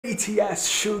BTS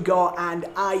Suga and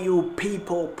IU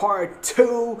People Part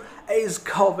 2 is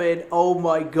coming. Oh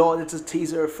my god, it's a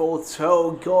teaser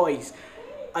photo, guys.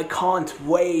 I can't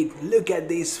wait. Look at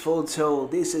this photo.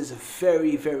 This is a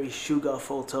very Suga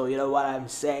photo. You know what I'm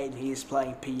saying? He's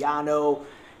playing piano.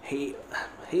 He's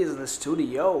in the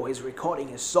studio. He's recording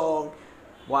a song.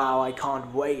 Wow, I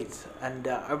can't wait. And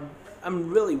I'm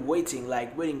really waiting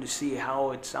to see how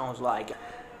it sounds like.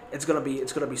 It's gonna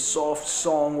be soft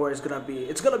song, or it's gonna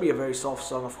be a very soft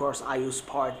song, of course. IU's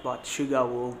part, but Suga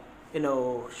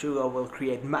will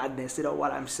create madness. You know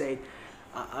what I'm saying?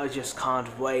 I just can't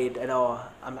wait.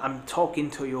 I'm talking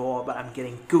to you all, but I'm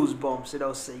getting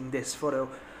goosebumps. Seeing this photo.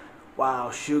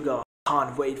 Wow, Suga.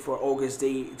 Can't wait for August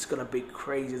Day. It's gonna be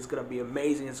crazy. It's gonna be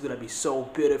amazing. It's gonna be so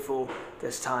beautiful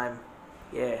this time.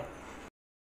 Yeah.